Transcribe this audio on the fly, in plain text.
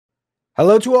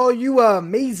Hello to all you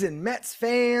amazing Mets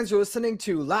fans who are listening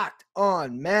to Locked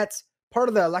On Mets, part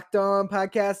of the Locked On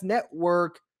Podcast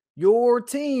Network, your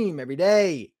team every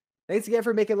day. Thanks again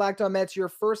for making Locked On Mets your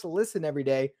first listen every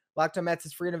day. Locked On Mets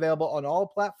is free and available on all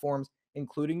platforms,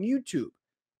 including YouTube.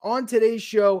 On today's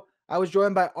show, I was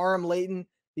joined by Aram Leighton,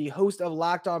 the host of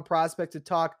Locked On Prospect, to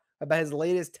talk about his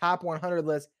latest top 100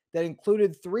 list that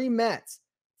included three Mets: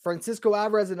 Francisco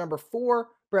Alvarez at number 4,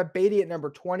 Brett Baty at number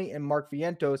 20, and Mark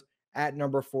Vientos at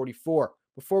number 44.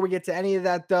 Before we get to any of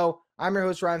that, though, I'm your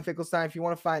host, Ryan Finkelstein. If you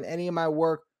want to find any of my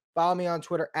work, follow me on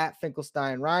Twitter at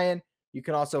FinkelsteinRyan. You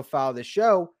can also follow the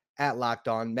show at Locked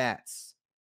On Mets.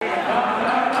 You are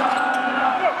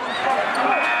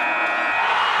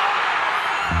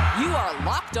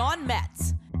Locked On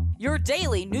Mets, your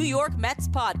daily New York Mets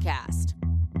podcast.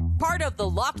 Part of the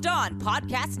Locked On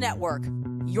Podcast Network,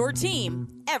 your team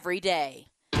every day.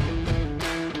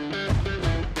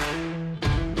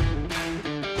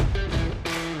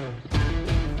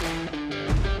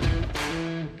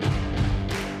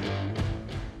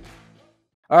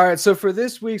 All right, so for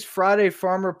this week's Friday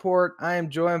Farm Report, I am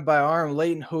joined by Aram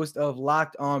Leighton, host of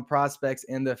Locked On Prospects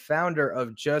and the founder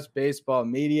of Just Baseball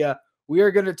Media. We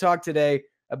are going to talk today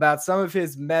about some of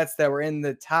his Mets that were in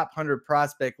the top 100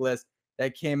 prospect list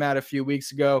that came out a few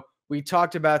weeks ago. We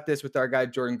talked about this with our guy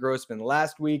Jordan Grossman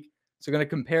last week, so we're going to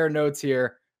compare notes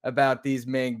here about these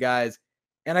main guys.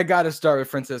 And I got to start with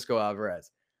Francisco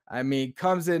Alvarez. I mean,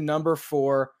 comes in number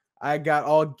 4. I got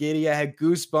all giddy. I had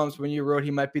goosebumps when you wrote he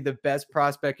might be the best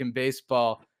prospect in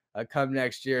baseball come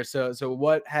next year. So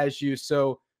what has you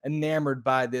so enamored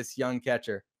by this young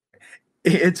catcher?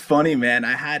 It's funny, man.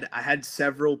 I had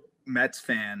several Mets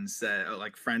fans,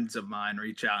 like friends of mine,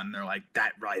 reach out and they're like,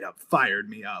 "That write-up fired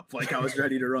me up." Like I was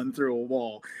ready to run through a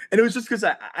wall, and it was just because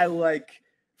I like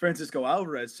Francisco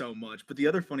Alvarez so much. But the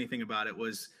other funny thing about it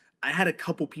was I had a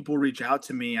couple people reach out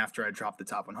to me after I dropped the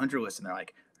top 100 list, and they're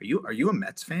like, Are you a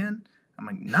Mets fan? I'm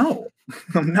like, no,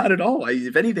 I'm not at all.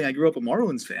 If anything, I grew up a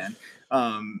Marlins fan.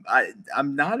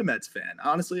 I'm not a Mets fan.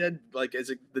 Honestly, I'd like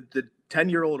the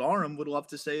 10-year-old Aram would love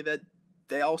to say that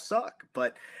they all suck,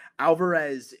 but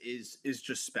Alvarez is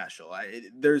just special.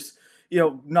 There's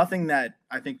nothing that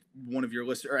I think one of your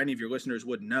listeners or any of your listeners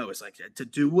wouldn't know is like to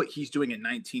do what he's doing at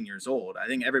 19 years old. I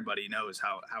think everybody knows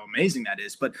how amazing that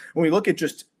is. But when we look at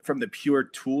just from the pure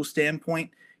tool standpoint,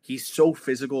 he's so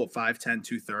physical at 5'10",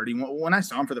 230. When I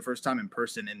saw him for the first time in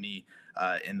person in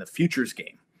the Futures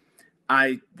game,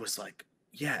 I was like,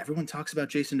 yeah, everyone talks about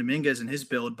Jason Dominguez and his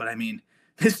build, but I mean,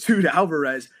 this dude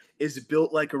Alvarez is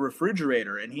built like a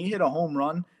refrigerator, and he hit a home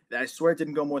run that I swear it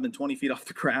didn't go more than 20 feet off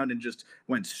the ground and just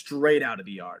went straight out of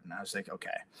the yard. And I was like, okay,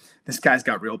 this guy's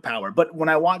got real power. But when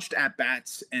I watched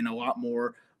at-bats and a lot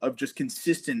more of just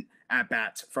consistent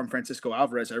at-bats from Francisco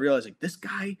Alvarez, I realized like this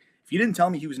guy, if you didn't tell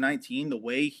me he was 19, the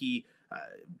way he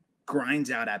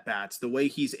grinds out at-bats, the way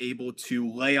he's able to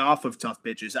lay off of tough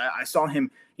pitches, I saw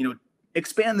him,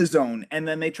 expand the zone, and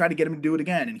then they try to get him to do it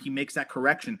again, and he makes that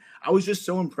correction. I was just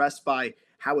so impressed by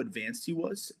how advanced he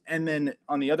was. And then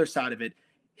on the other side of it,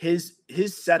 his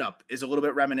setup is a little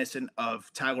bit reminiscent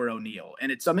of Tyler O'Neill.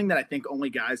 And it's something that I think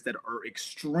only guys that are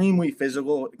extremely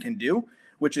physical can do,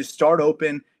 which is start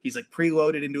open. He's like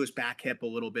preloaded into his back hip a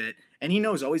little bit. And he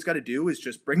knows all he's got to do is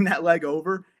just bring that leg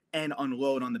over and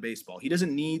unload on the baseball. He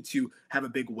doesn't need to have a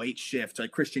big weight shift like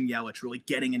Christian Yelich really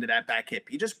getting into that back hip.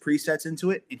 He just presets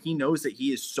into it, and he knows that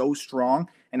he is so strong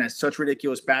and has such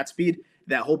ridiculous bat speed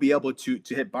that he'll be able to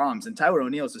hit bombs. And Tyler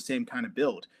O'Neill is the same kind of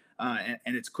build.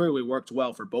 And it's clearly worked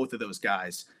well for both of those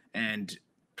guys. And,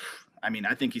 I mean,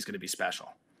 I think he's going to be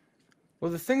special. Well,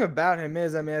 the thing about him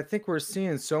is, I think we're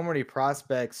seeing so many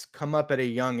prospects come up at a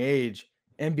young age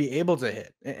and be able to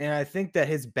hit. And I think that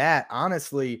his bat,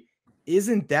 honestly,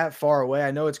 isn't that far away. I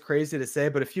know it's crazy to say,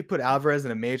 but if you put Alvarez in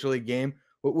a major league game,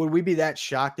 would we be that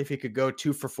shocked if he could go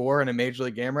 2 for 4 in a major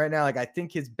league game right now? Like, I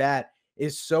think his bat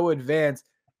is so advanced.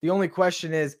 The only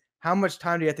question is, how much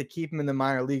time do you have to keep him in the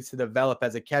minor leagues to develop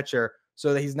as a catcher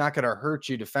so that he's not going to hurt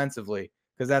you defensively?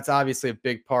 Because that's obviously a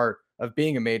big part of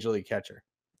being a major league catcher.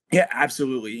 Yeah,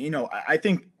 absolutely. I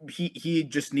think he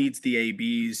just needs the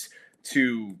ABs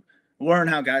to learn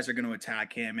how guys are going to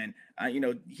attack him. And,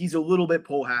 he's a little bit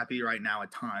pull happy right now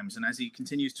at times. And as he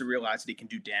continues to realize that he can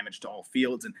do damage to all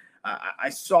fields. And I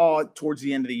saw towards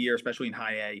the end of the year, especially in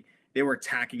high A, they were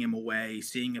attacking him away,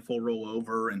 seeing if he'll roll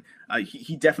over. And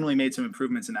he definitely made some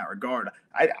improvements in that regard.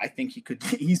 I think he could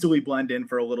easily blend in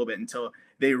for a little bit until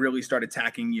they really start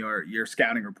attacking your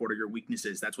scouting report or your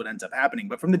weaknesses. That's what ends up happening.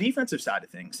 But from the defensive side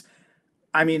of things,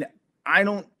 I mean, I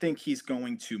don't think he's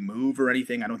going to move or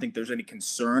anything. I don't think there's any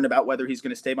concern about whether he's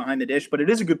going to stay behind the dish. But it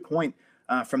is a good point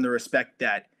from the respect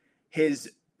that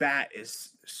his bat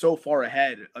is so far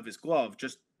ahead of his glove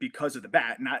just because of the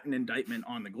bat, not an indictment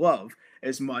on the glove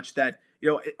as much that,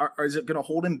 is it going to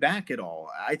hold him back at all?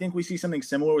 I think we see something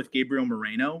similar with Gabriel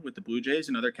Moreno with the Blue Jays,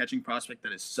 another catching prospect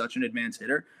that is such an advanced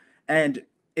hitter. And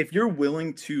if you're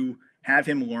willing to have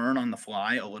him learn on the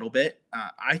fly a little bit,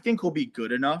 I think he'll be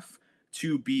good enough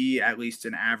to be at least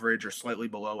an average or slightly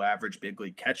below average big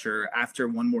league catcher after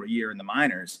one more year in the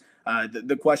minors.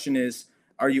 The question is,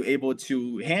 are you able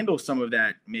to handle some of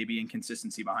that maybe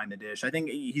inconsistency behind the dish? I think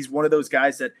he's one of those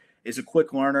guys that is a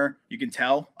quick learner. You can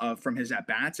tell from his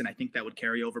at-bats, and I think that would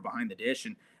carry over behind the dish.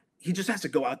 And he just has to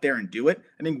go out there and do it.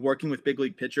 I think working with big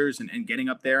league pitchers and getting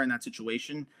up there in that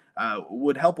situation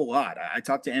would help a lot. I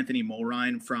talked to Anthony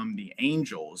Mulrine from the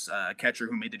Angels, a catcher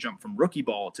who made the jump from rookie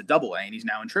ball to Double A, and he's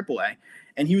now in Triple A.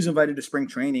 And he was invited to spring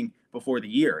training before the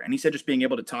year. And he said just being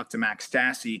able to talk to Max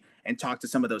Stassi and talk to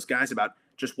some of those guys about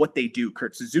just what they do,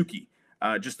 Kurt Suzuki,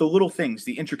 just the little things,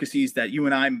 the intricacies that you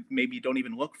and I maybe don't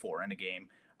even look for in a game,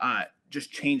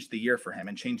 just changed the year for him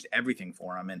and changed everything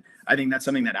for him. And I think that's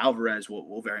something that Alvarez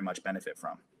will very much benefit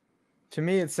from. To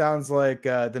me, it sounds like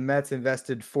the Mets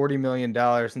invested $40 million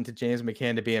into James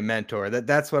McCann to be a mentor.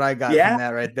 That's what I got from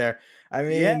that right there. I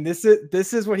mean, this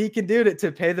is what he can do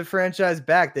to pay the franchise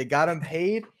back. They got him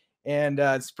paid,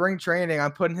 and spring training,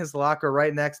 I'm putting his locker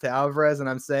right next to Alvarez, and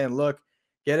I'm saying, look,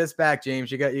 get us back,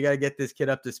 James. You got to get this kid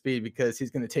up to speed because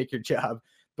he's going to take your job.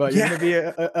 But you're going to be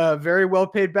a very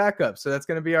well-paid backup, so that's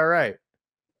going to be all right.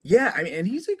 Yeah, I mean, and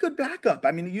he's a good backup.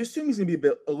 I mean, you assume he's going to be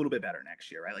a little bit better next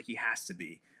year, right? Like he has to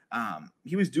be.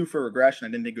 He was due for regression. I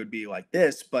didn't think it would be like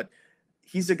this, but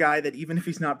he's a guy that even if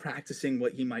he's not practicing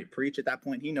what he might preach at that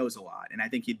point, he knows a lot. And I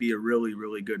think he'd be a really,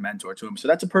 really good mentor to him. So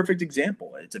that's a perfect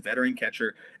example. It's a veteran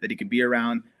catcher that he could be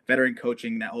around, veteran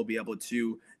coaching that he'll be able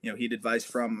to, heed advice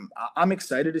from. I'm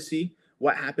excited to see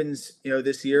what happens,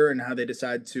 this year and how they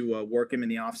decide to work him in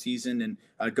the off season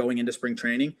and going into spring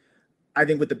training. I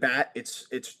think with the bat, it's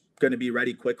going to be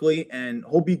ready quickly, and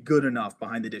he'll be good enough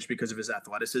behind the dish because of his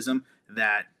athleticism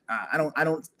that I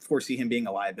don't foresee him being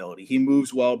a liability. He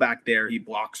moves well back there. He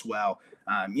blocks well.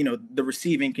 The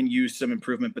receiving can use some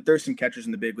improvement, but there's some catchers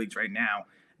in the big leagues right now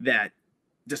that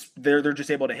they're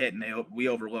just able to hit, and we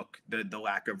overlook the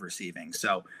lack of receiving.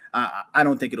 So I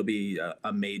don't think it'll be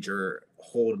a major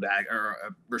holdback or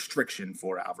a restriction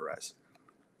for Alvarez.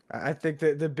 I think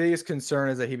that the biggest concern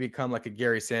is that he become like a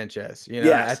Gary Sanchez.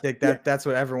 I think that's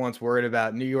what everyone's worried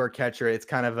about. New York catcher, it's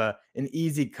kind of an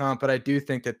easy comp, but I do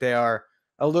think that they are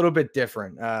a little bit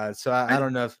different. So I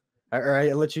don't know if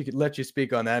I let you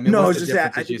speak on that. I mean, what's the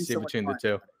differences you see between the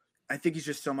two? I think he's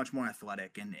just so much more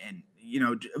athletic, and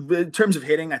in terms of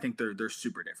hitting, I think they're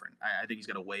super different. I think he's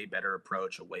got a way better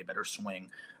approach, a way better swing,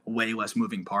 way less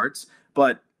moving parts,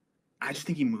 but I just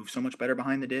think he moves so much better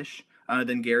behind the dish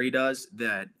than Gary does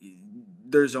that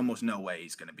there's almost no way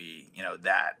he's going to be,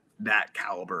 that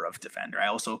caliber of defender. I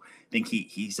also think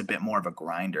he's a bit more of a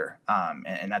grinder,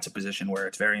 and that's a position where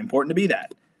it's very important to be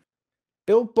that.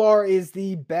 Built Bar is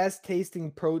the best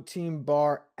tasting protein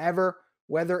bar ever.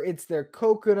 Whether it's their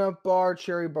coconut bar,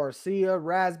 cherry barcia,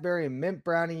 raspberry and mint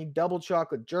brownie, double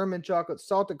chocolate, German chocolate,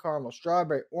 salted caramel,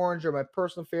 strawberry, orange, or my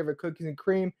personal favorite cookies and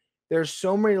cream. There's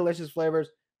so many delicious flavors.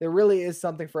 There really is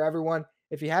something for everyone.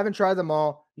 If you haven't tried them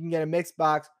all, you can get a mixed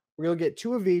box where you'll get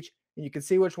 2 of each, and you can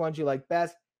see which ones you like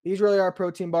best. These really are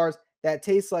protein bars that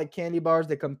taste like candy bars.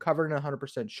 They come covered in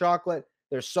 100% chocolate.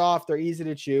 They're soft, they're easy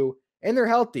to chew, and they're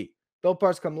healthy. Built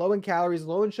Bars come low in calories,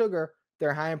 low in sugar.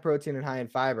 They're high in protein and high in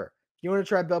fiber. If you want to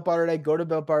try Built Bar today, go to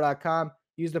BuiltBar.com,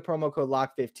 use the promo code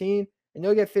LOCK15, and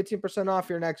you'll get 15% off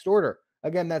your next order.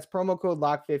 Again, that's promo code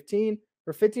LOCK15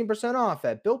 for 15% off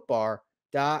at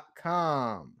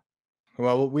BuiltBar.com.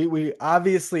 Well, we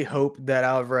obviously hope that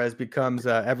Alvarez becomes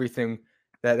everything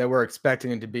that we're expecting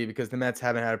him to be, because the Mets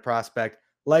haven't had a prospect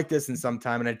like this in some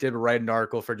time. And I did write an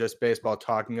article for Just Baseball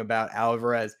talking about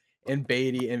Alvarez and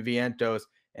Baty and Vientos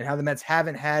and how the Mets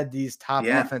haven't had these top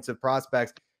offensive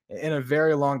prospects in a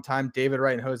very long time. David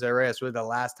Wright and Jose Reyes were the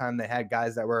last time they had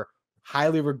guys that were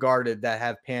highly regarded that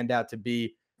have panned out to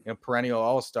be perennial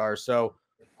all-stars. So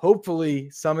hopefully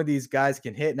some of these guys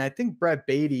can hit. And I think Brett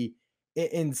Baty,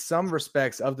 in some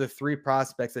respects, of the 3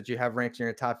 prospects that you have ranked in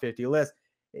your top 50 list,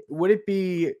 would it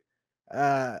be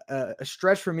a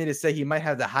stretch for me to say he might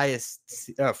have the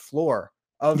highest floor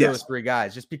of those 3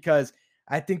 guys? Just because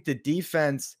I think the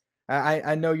defense,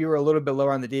 I know you were a little bit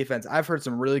lower on the defense. I've heard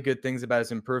some really good things about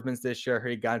his improvements this year.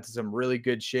 He got into some really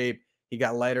good shape. He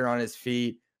got lighter on his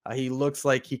feet. He looks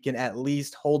like he can at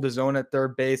least hold his own at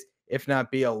third base, if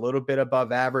not be a little bit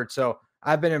above average. So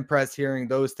I've been impressed hearing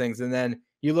those things. And then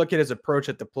you look at his approach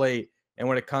at the plate, and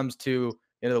when it comes to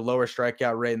the lower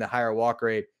strikeout rate and the higher walk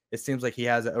rate, it seems like he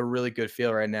has a really good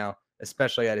feel right now,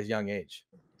 especially at his young age.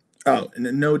 Oh,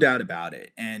 no doubt about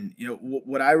it. And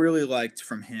what I really liked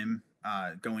from him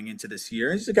going into this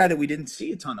year is a guy that we didn't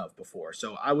see a ton of before.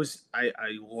 So I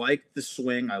liked the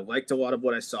swing. I liked a lot of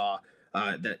what I saw.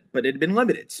 But it had been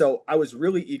limited. So I was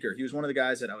really eager. He was one of the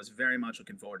guys that I was very much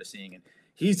looking forward to seeing, and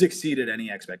he's exceeded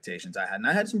any expectations I had. And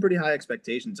I had some pretty high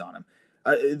expectations on him.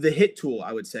 The hit tool,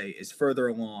 I would say, is further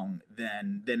along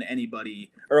than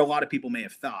anybody or a lot of people may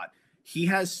have thought. He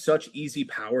has such easy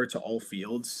power to all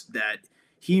fields that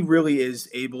he really is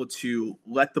able to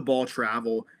let the ball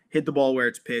travel, hit the ball where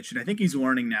it's pitched. And I think he's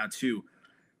learning now too.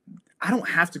 I don't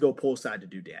have to go pull side to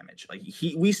do damage. Like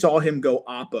we saw him go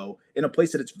oppo in a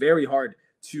place that it's very hard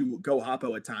to go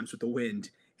oppo at times with the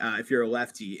wind. If you're a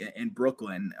lefty in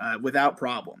Brooklyn, without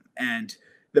problem. And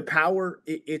the power,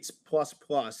 it's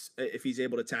plus if he's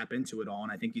able to tap into it all.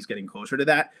 And I think he's getting closer to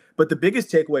that. But the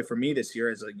biggest takeaway for me this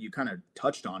year, as you kind of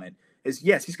touched on it, is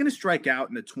yes, he's going to strike out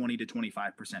in the 20 to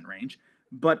 25% range.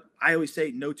 But I always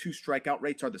say no two strikeout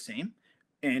rates are the same.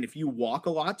 And if you walk a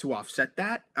lot to offset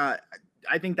that,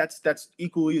 I think that's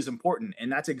equally as important.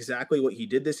 And that's exactly what he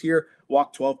did this year.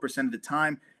 Walked 12% of the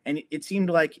time. And it seemed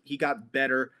like he got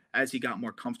better as he got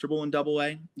more comfortable in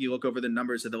Double-A. You look over the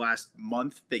numbers of the last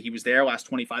month that he was there, last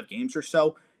 25 games or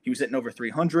so, he was hitting over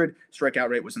 300. Strikeout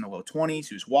rate was in the low 20s.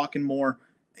 He was walking more.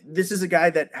 This is a guy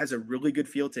that has a really good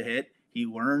feel to hit. He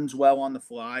learns well on the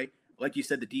fly. Like you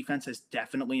said, the defense has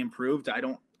definitely improved. I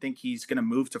don't think he's going to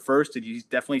move to first. He's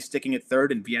definitely sticking at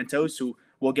third. And Vientos, who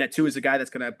we'll get to, is a guy that's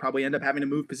going to probably end up having to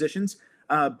move positions.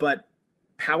 But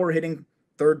power hitting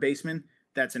third baseman,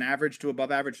 that's an average to above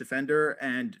average defender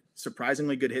and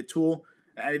surprisingly good hit tool.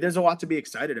 There's a lot to be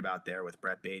excited about there with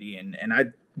Brett Baty. And I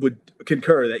would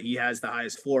concur that he has the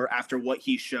highest floor after what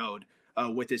he showed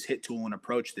with his hit tool and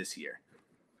approach this year.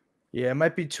 Yeah, it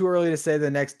might be too early to say the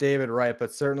next David Wright,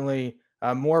 but certainly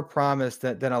more promise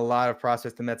than a lot of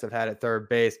prospects the Mets have had at third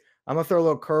base. I'm going to throw a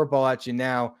little curveball at you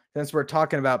now. Since we're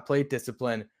talking about plate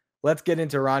discipline, let's get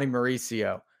into Ronnie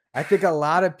Mauricio. I think a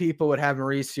lot of people would have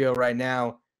Mauricio right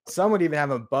now. Some would even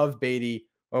have him above Baty,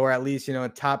 or at least, a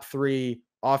top 3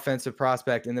 offensive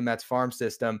prospect in the Mets farm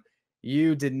system.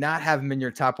 You did not have him in your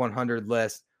top 100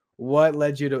 list. What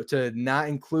led you to not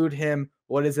include him?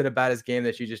 What is it about his game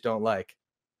that you just don't like?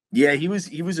 Yeah, he was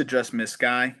a just miss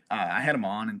guy. I had him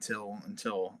on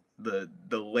until the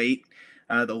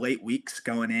late weeks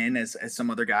going in as some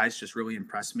other guys just really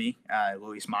impressed me.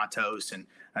 Luis Matos and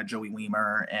Joey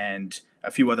Weimer and a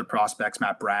few other prospects,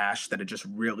 Matt Brash, that had just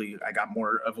really, I got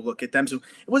more of a look at them. So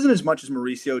it wasn't as much as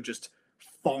Mauricio just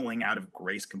falling out of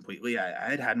grace completely.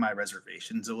 I had my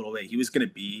reservations a little bit. He was going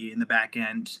to be in the back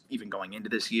end, even going into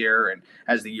this year and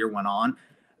as the year went on.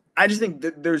 I just think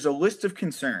that there's a list of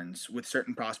concerns with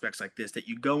certain prospects like this that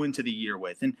you go into the year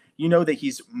with, and that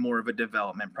he's more of a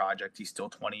development project. He's still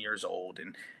 20 years old,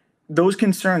 and those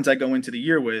concerns I go into the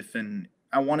year with, and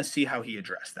I want to see how he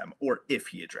addressed them or if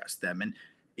he addressed them. And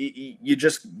you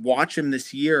just watch him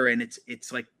this year, and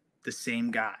it's like the same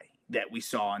guy that we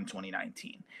saw in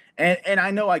 2019. And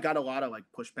I know I got a lot of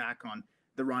pushback on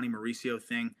the Ronnie Mauricio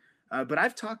thing. But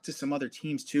I've talked to some other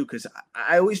teams too, because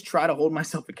I always try to hold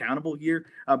myself accountable here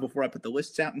before I put the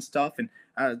lists out and stuff.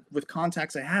 And with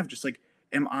contacts I have, just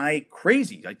am I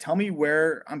crazy? Tell me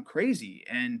where I'm crazy.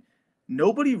 And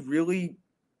nobody really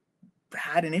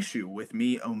had an issue with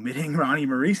me omitting Ronnie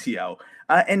Mauricio.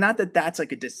 And not that that's a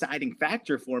deciding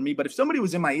factor for me, but if somebody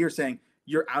was in my ear saying,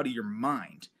 you're out of your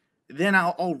mind, then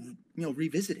I'll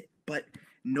revisit it. But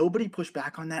nobody pushed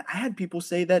back on that. I had people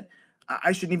say that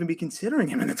I shouldn't even be considering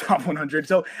him in the top 100.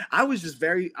 So I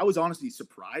was honestly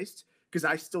surprised, because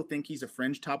I still think he's a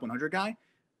fringe top 100 guy.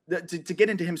 To get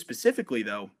into him specifically,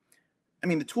 though, I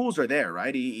mean, the tools are there,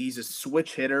 right? He's a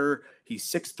switch hitter. He's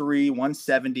 6'3",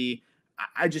 170.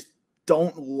 I just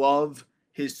don't love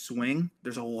his swing.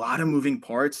 There's a lot of moving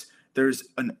parts. There's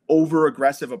an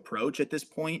over-aggressive approach at this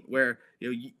point where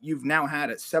you've now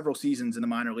had several seasons in the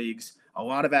minor leagues, a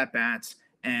lot of at-bats,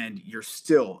 and you're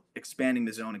still expanding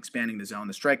the zone. The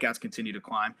strikeouts continue to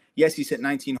climb. Yes, he's hit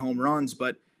 19 home runs,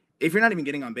 but if you're not even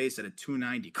getting on base at a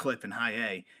 290 clip in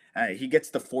high A, he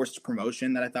gets the forced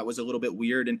promotion that I thought was a little bit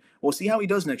weird, and we'll see how he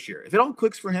does next year. If it all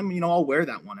clicks for him, I'll wear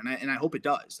that one, and I hope it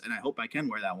does, and I hope I can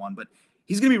wear that one, but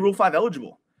he's going to be Rule 5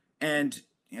 eligible, and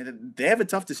they have a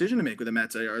tough decision to make with the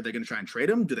Mets. Are they going to try and trade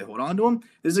him? Do they hold on to him?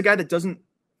 This is a guy that doesn't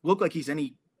look like he's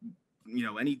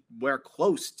anywhere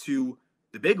close to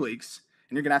the big leagues,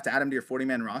 and you're going to have to add him to your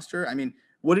 40-man roster. I mean,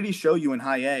 what did he show you in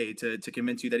high A to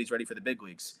convince you that he's ready for the big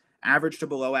leagues? Average to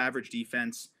below average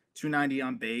defense, 290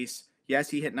 on base. Yes,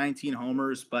 he hit 19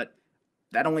 homers, but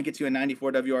that only gets you a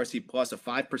 94 WRC plus, a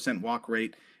 5% walk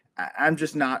rate. I'm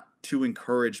just not too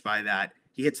encouraged by that.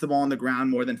 He hits the ball on the ground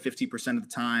more than 50% of the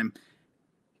time.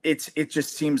 It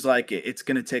just seems like it's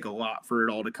going to take a lot for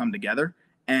it all to come together.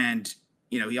 And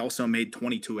he also made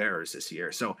 22 errors this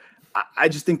year. So I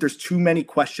just think there's too many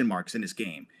question marks in his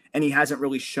game, and he hasn't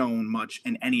really shown much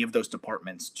in any of those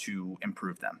departments to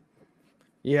improve them.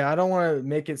 Yeah, I don't want to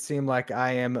make it seem like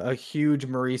I am a huge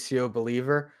Mauricio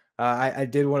believer. I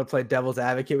did want to play devil's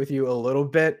advocate with you a little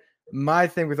bit. My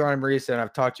thing with Ryan Mauricio, and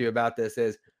I've talked to you about this,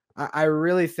 is I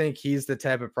really think he's the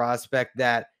type of prospect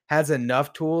that has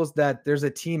enough tools that there's a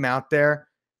team out there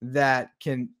that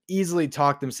can easily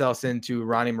talk themselves into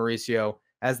Ronnie Mauricio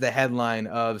as the headline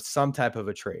of some type of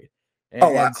a trade. I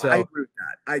agree with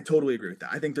that. I totally agree with that.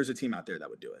 I think there's a team out there that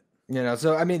would do it.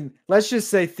 So I mean, let's just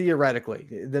say theoretically,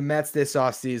 the Mets this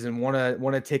offseason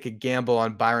want to take a gamble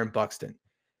on Byron Buxton.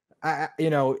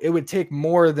 It would take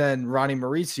more than Ronnie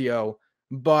Mauricio,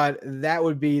 but that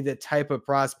would be the type of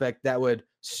prospect that would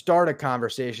start a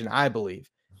conversation, I believe.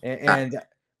 And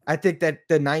I think that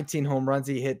the 19 home runs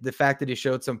he hit, the fact that he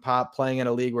showed some pop playing in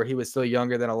a league where he was still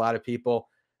younger than a lot of people,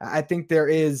 I think there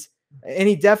is, and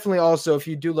he definitely also, if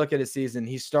you do look at his season,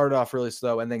 he started off really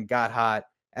slow and then got hot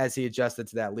as he adjusted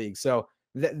to that league. So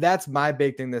that's my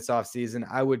big thing this offseason.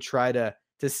 I would try to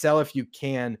sell if you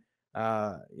can,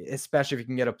 especially if you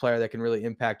can get a player that can really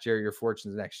impact your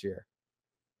fortunes next year.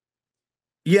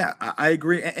 Yeah, I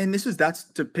agree. And that's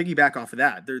to piggyback off of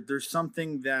that. There's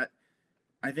something that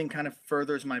I think kind of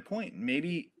furthers my point.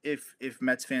 Maybe if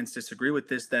Mets fans disagree with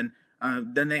this, then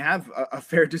they have a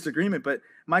fair disagreement. But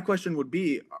my question would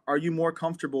be, are you more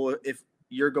comfortable if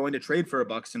you're going to trade for a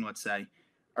Buxton, let's say,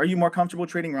 are you more comfortable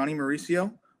trading Ronnie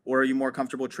Mauricio, or are you more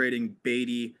comfortable trading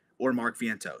Baty or Mark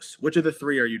Vientos? Which of the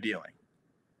three are you dealing?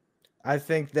 I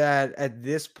think that at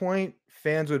this point,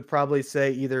 fans would probably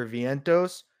say either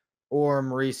Vientos or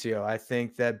Mauricio. I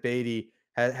think that Baty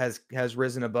has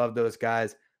risen above those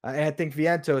guys. And I think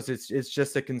Vientos, it's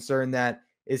just a concern that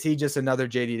is he just another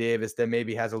JD Davis that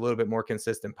maybe has a little bit more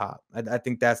consistent pop? I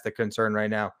think that's the concern right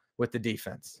now with the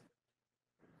defense.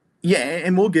 Yeah,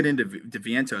 and we'll get into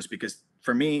Vientos because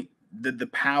for me, the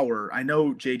power, I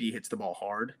know JD hits the ball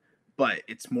hard, but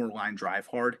it's more line drive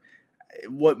hard.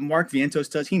 What Mark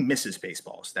Vientos does, he misses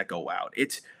baseballs that go out.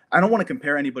 I don't want to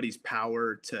compare anybody's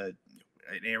power to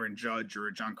an Aaron Judge or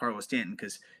a Giancarlo Stanton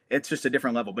because it's just a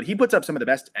different level. But he puts up some of the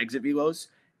best exit velos,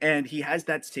 and he has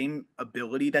that same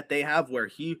ability that they have where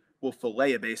he will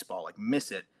fillet a baseball, like miss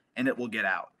it, and it will get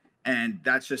out. And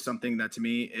that's just something that to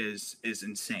me is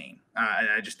insane.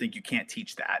 I just think you can't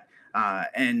teach that.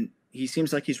 And he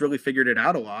seems like he's really figured it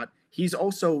out a lot. He's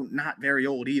also not very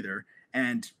old either.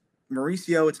 And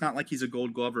Mauricio, it's not like he's a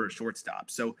Gold Glove or a shortstop.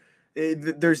 So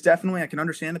there's definitely, I can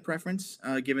understand the preference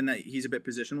given that he's a bit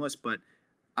positionless, but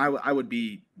I would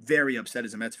be very upset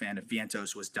as a Mets fan if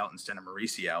Vientos was dealt instead of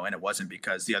Mauricio, and it wasn't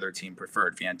because the other team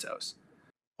preferred Vientos.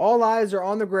 All eyes are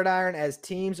on the gridiron as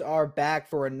teams are back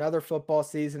for another football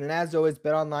season. And as always,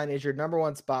 BetOnline is your number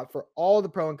one spot for all the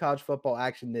pro and college football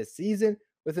action this season.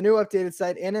 With a new updated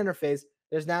site and interface,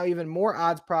 there's now even more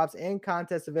odds, props, and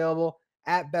contests available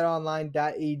at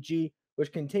betonline.ag,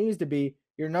 which continues to be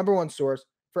your number one source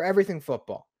for everything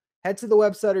football. Head to the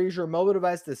website or use your mobile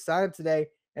device to sign up today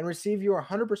and receive your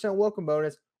 100% welcome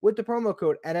bonus with the promo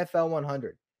code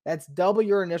NFL100. That's double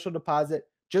your initial deposit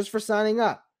just for signing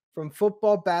up. From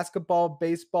football, basketball,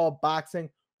 baseball, boxing,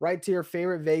 right to your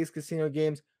favorite Vegas casino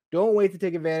games, don't wait to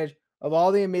take advantage of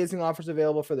all the amazing offers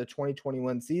available for the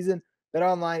 2021 season.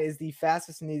 BetOnline is the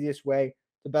fastest and easiest way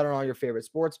to bet on all your favorite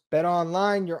sports.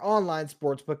 BetOnline, your online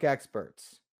sportsbook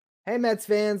experts. Hey, Mets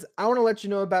fans, I want to let you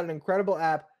know about an incredible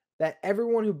app that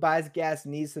everyone who buys gas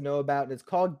needs to know about, and it's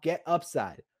called Get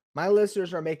Upside. My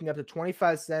listeners are making up to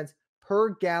 25 cents per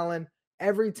gallon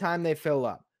every time they fill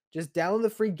up. Just download the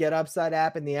free Get Upside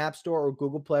app in the App Store or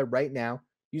Google Play right now.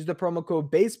 Use the promo code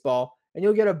BASEBALL, and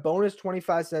you'll get a bonus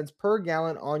 25 cents per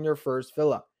gallon on your first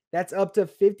fill up. That's up to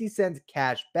 50 cents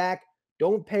cash back.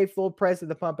 Don't pay full price at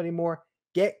the pump anymore.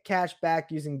 Get cash back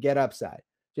using Get Upside.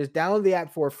 Just download the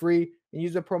app for free and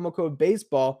use the promo code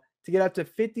BASEBALL to get up to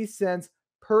 50 cents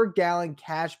per gallon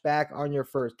cash back on your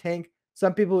first tank.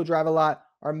 Some people who drive a lot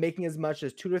are making as much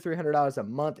as $200 to $300 a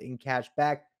month in cash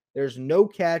back. There's no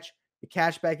catch. The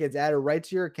cash back gets added right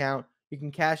to your account. You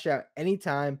can cash out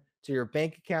anytime to your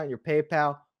bank account, your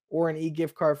PayPal, or an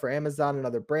e-gift card for Amazon and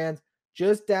other brands.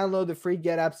 Just download the free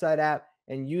Get Upside app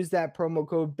and use that promo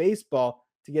code BASEBALL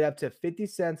to get up to 50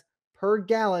 cents per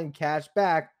gallon cash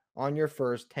back on your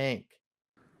first tank.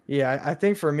 Yeah, I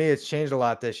think for me, it's changed a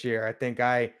lot this year. I think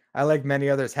I like many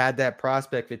others, had that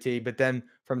prospect fatigue, but then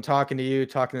from talking to you,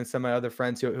 talking to some of my other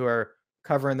friends who are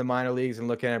covering the minor leagues and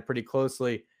looking at it pretty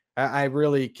closely, I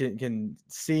really can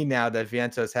see now that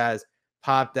Vientos has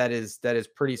pop that is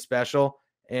pretty special,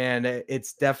 and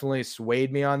it's definitely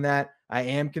swayed me on that. I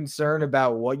am concerned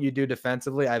about what you do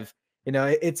defensively.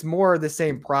 It's more the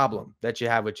same problem that you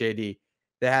have with JD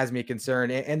that has me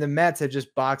concerned. And the Mets have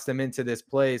just boxed them into this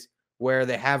place where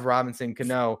they have Robinson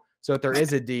Cano. So if there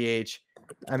is a DH,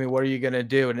 I mean, what are you going to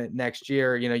do next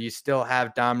year? You still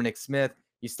have Dominic Smith.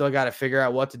 You still got to figure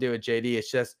out what to do with JD.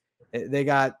 It's just they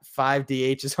got 5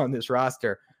 DHs on this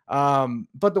roster.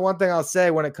 But the one thing I'll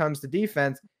say when it comes to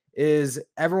defense is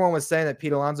everyone was saying that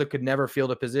Pete Alonso could never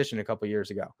field a position a couple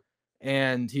years ago.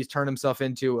 And he's turned himself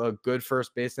into a good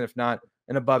first baseman, if not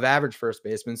an above average first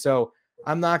baseman. So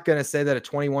I'm not going to say that a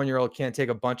 21-year-old can't take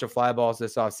a bunch of fly balls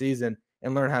this offseason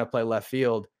and learn how to play left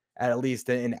field at least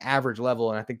an average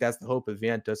level. And I think that's the hope of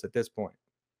Vientos at this point.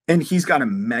 And he's got a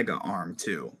mega arm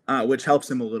too, which helps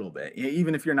him a little bit.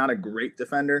 Even if you're not a great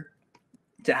defender,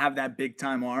 to have that big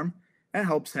time arm, that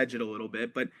helps hedge it a little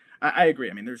bit. But I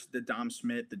agree. I mean, there's the Dom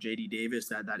Smith, the JD Davis,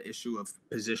 that issue of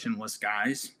positionless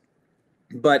guys.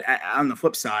 But on the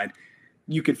flip side,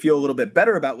 you could feel a little bit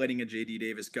better about letting a JD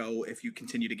Davis go if you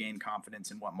continue to gain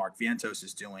confidence in what Mark Vientos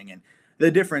is doing. And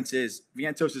the difference is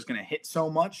Vientos is going to hit so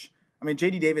much. I mean,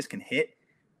 JD Davis can hit,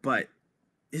 but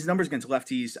his numbers against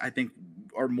lefties, I think,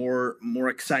 are more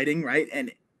exciting, right?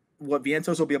 And what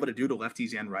Vientos will be able to do to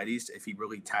lefties and righties, if he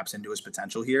really taps into his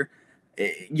potential here,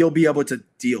 you'll be able to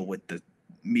deal with the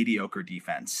mediocre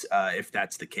defense if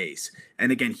that's the case.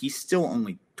 And again, he's still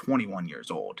only 21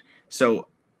 years old. So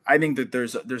I think that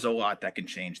there's a lot that can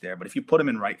change there. But if you put him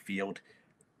in right field,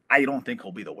 I don't think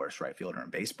he'll be the worst right fielder in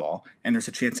baseball. And there's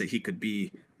a chance that he could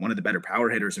be one of the better power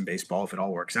hitters in baseball if it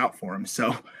all works out for him.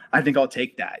 So I think I'll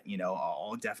take that.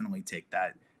 I'll definitely take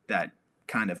that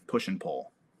kind of push and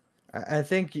pull. I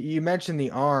think you mentioned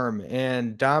the arm,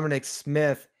 and Dominic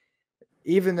Smith,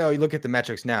 even though you look at the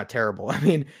metrics now, terrible. I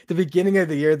mean, the beginning of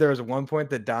the year, there was one point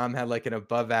that Dom had like an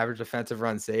above average defensive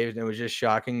run saved, and it was just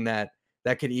shocking that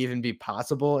could even be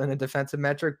possible in a defensive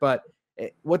metric. But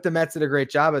what the Mets did a great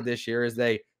job of this year is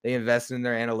they invested in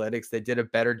their analytics. They did a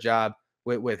better job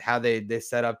with how they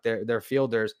set up their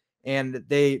fielders, and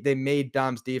they made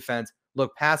Dom's defense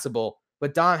look passable.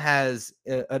 But Dom has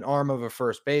an arm of a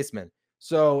first baseman.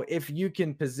 So if you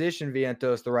can position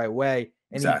Vientos the right way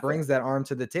and he brings that arm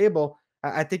to the table,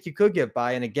 I think you could get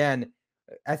by. And again,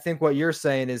 I think what you're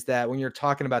saying is that when you're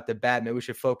talking about the bat, maybe we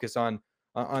should focus on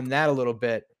that a little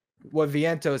bit. What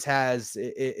Vientos has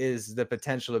is the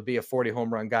potential to be a 40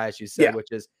 home run guy, as you said,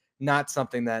 which is not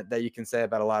something that you can say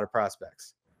about a lot of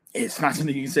prospects. It's not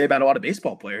something you can say about a lot of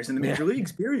baseball players in the major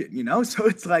leagues, period. So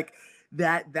it's like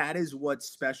that is what's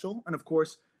special. And of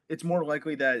course, it's more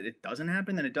likely that it doesn't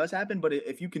happen than it does happen. But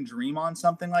if you can dream on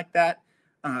something like that,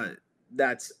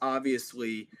 that's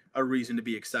obviously a reason to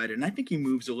be excited. And I think he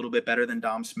moves a little bit better than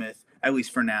Dom Smith, at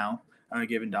least for now,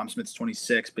 given Dom Smith's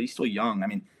 26, but he's still young. I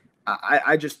mean,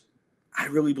 I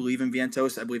really believe in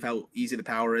Vientos. I believe how easy the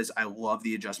power is. I love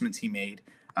the adjustments he made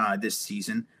this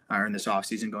season or in this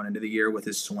offseason going into the year with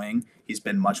his swing. He's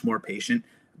been much more patient.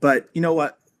 But you know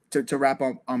what? To wrap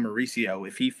up on Mauricio,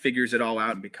 if he figures it all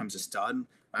out and becomes a stud,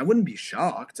 I wouldn't be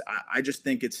shocked. I just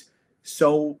think it's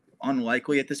so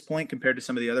unlikely at this point compared to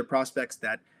some of the other prospects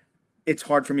that it's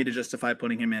hard for me to justify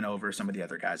putting him in over some of the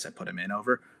other guys I put him in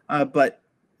over. But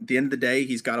at the end of the day,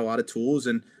 he's got a lot of tools,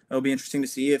 and it'll be interesting to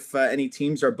see if any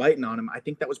teams are biting on him. I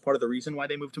think that was part of the reason why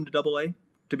they moved him to Double-A,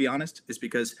 to be honest, is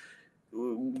because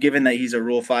given that he's a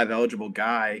Rule 5 eligible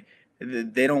guy,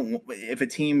 they don't. If a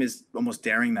team is almost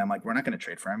daring them, like, we're not going to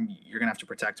trade for him, you're going to have to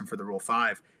protect him for the Rule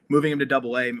 5. Moving him to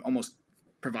Double-A almost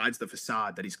provides the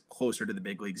facade that he's closer to the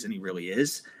big leagues than he really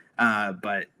is.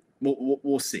 But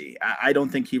we'll see. I don't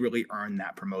think he really earned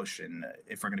that promotion,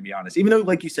 if we're going to be honest, even though,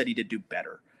 like you said, he did do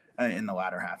better in the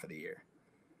latter half of the year.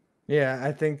 Yeah,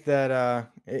 I think that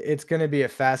it's going to be a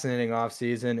fascinating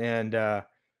offseason. And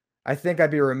I think I'd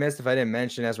be remiss if I didn't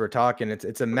mention, as we're talking,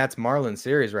 it's a Mets-Marlins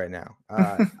series right now.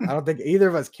 I don't think either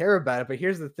of us care about it, but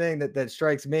here's the thing that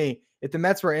strikes me. If the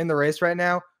Mets were in the race right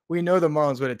now, we know the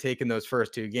Marlins would have taken those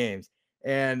first 2 games.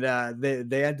 And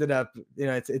they ended up,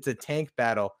 it's a tank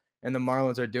battle, and the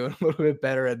Marlins are doing a little bit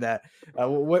better at that.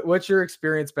 What's your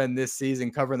experience been this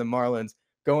season covering the Marlins,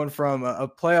 going from a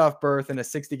playoff berth in a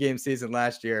 60-game season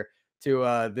last year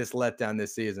to this letdown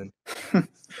this season?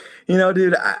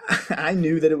 Dude, I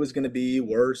knew that it was going to be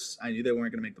worse. I knew they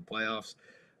weren't going to make the playoffs,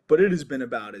 but it has been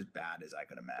about as bad as I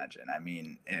could imagine. I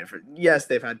mean, yes,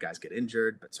 they've had guys get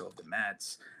injured, but so have the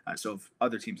Mets, so have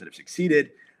other teams that have succeeded.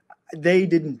 They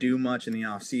didn't do much in the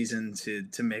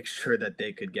offseason to make sure that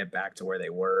they could get back to where they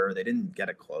were. They didn't get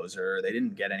a closer. They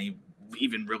didn't get any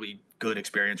even really good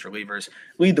experienced relievers,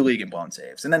 lead the league in blown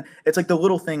saves. And then it's like the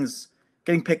little things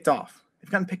getting picked off. They've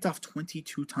gotten picked off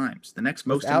 22 times. The next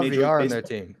most without in Major VR League on their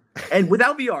Baseball. team. And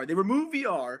without VR, they remove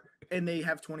VR and they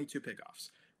have 22 pickoffs.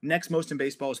 Next most in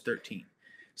baseball is 13.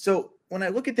 So when I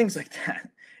look at things like that,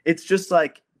 it's just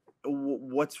like,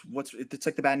 it's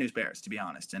like the bad news bears, to be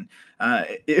honest. And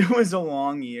it was a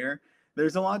long year.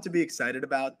 There's a lot to be excited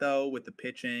about, though, with the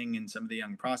pitching and some of the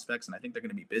young prospects. And I think they're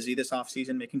going to be busy this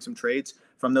offseason making some trades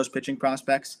from those pitching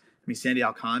prospects. I mean, Sandy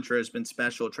Alcantara has been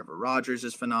special. Trevor Rogers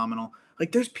is phenomenal.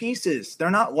 Like, there's pieces.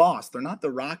 They're not lost. They're not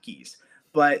the Rockies.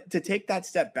 But to take that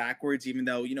step backwards, even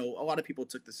though, you know, a lot of people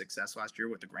took the success last year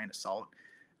with a grain of salt,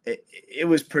 it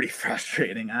was pretty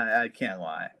frustrating. I can't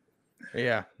lie.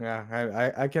 Yeah,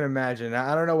 I can imagine.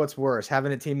 I don't know what's worse,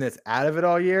 having a team that's out of it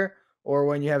all year, or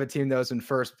when you have a team that was in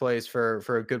first place for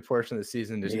a good portion of the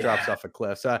season just drops off a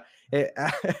cliff. So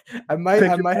I might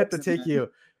have to take you.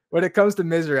 When it comes to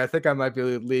misery, I think I might be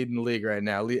leading the league right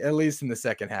now, at least in the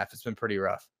second half. It's been pretty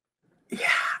rough. Yeah,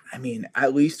 I mean,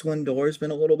 at least Lindor's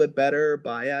been a little bit better.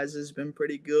 Baez has been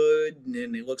pretty good,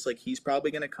 and it looks like he's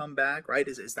probably going to come back, right?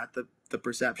 Is that the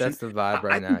perception? That's the vibe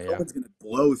right now, I think someone's going to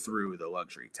blow through the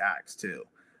luxury tax, too.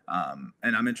 And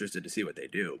I'm interested to see what they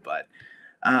do. But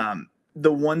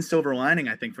the one silver lining,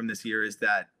 I think, from this year is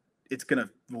that it's going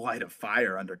to light a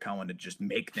fire under Cohen to just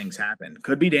make things happen.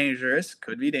 Could be dangerous.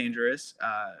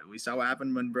 We saw what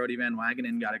happened when Brody Van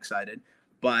Wagenen got excited.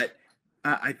 But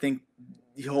I think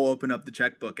he'll open up the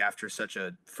checkbook after such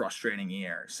a frustrating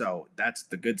year. So that's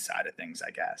the good side of things, I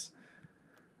guess.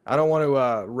 I don't want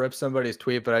to rip somebody's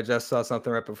tweet, but I just saw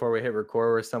something right before we hit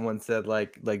record where someone said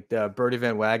like Brody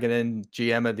Van Wagenen,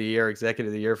 GM of the year, executive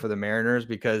of the year for the Mariners,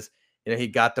 because you know he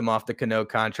got them off the Cano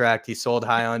contract. He sold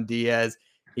high on Diaz.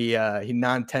 He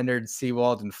non-tendered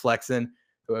Sewald and Flexen,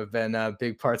 who have been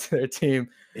big parts of their team.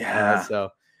 Yeah.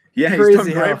 He's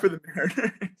done great for the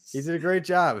Mariners. He did a great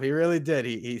job. He really did.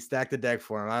 He stacked the deck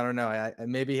for him. I don't know.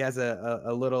 Maybe he has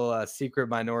a little secret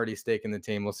minority stake in the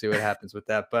team. We'll see what happens with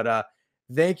that. But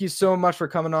thank you so much for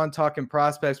coming on, talking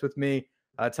prospects with me.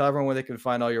 Tell everyone where they can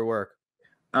find all your work.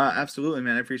 Absolutely,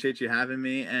 man. I appreciate you having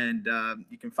me. And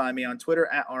you can find me on Twitter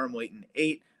at Aram Leighton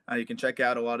 8. You can check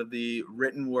out a lot of the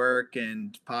written work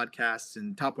and podcasts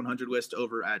and top 100 list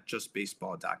over at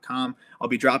justbaseball.com. I'll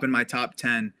be dropping my top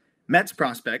 10 Mets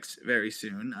prospects very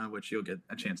soon, which you'll get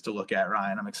a chance to look at,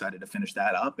 Ryan. I'm excited to finish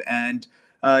that up. And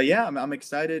I'm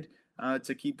excited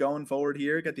to keep going forward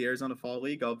here. Got the Arizona Fall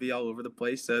League. I'll be all over the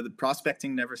place. The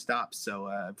prospecting never stops. So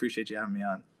I appreciate you having me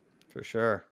on. For sure.